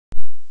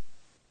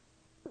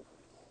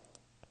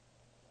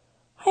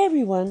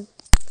everyone.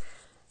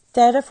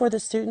 Data for the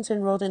students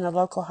enrolled in a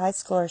local high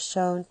school are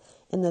shown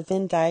in the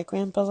Venn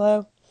diagram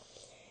below.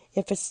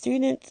 If a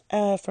student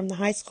from the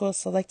high school is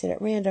selected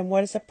at random,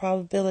 what is the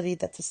probability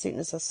that the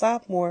student is a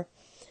sophomore,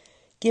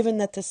 given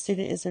that the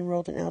student is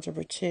enrolled in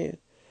Algebra 2?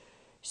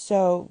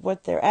 So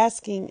what they're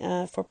asking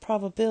for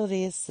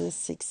probability is the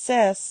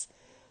success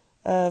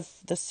of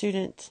the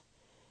student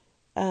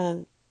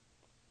being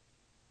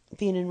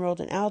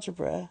enrolled in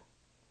Algebra,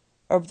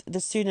 or the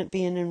student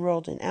being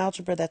enrolled in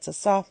Algebra that's a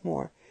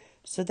sophomore.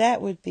 So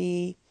that would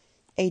be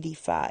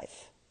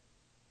 85.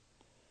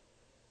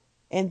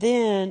 And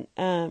then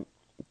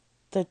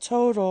the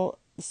total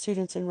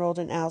students enrolled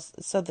in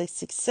Algebra, so the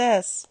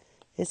success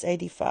is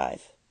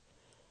 85.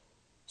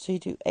 So you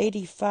do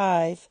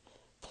 85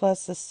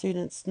 plus the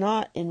students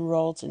not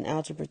enrolled in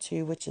Algebra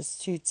 2, which is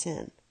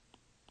 210.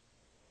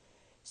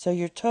 So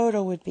your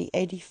total would be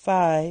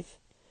 85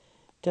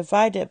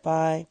 divided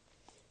by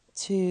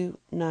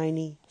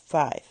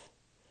 295.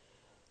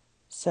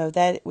 So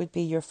that would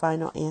be your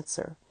final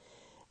answer,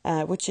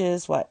 which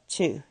is what?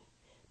 2.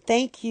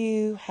 Thank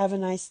you. Have a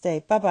nice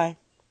day. Bye-bye.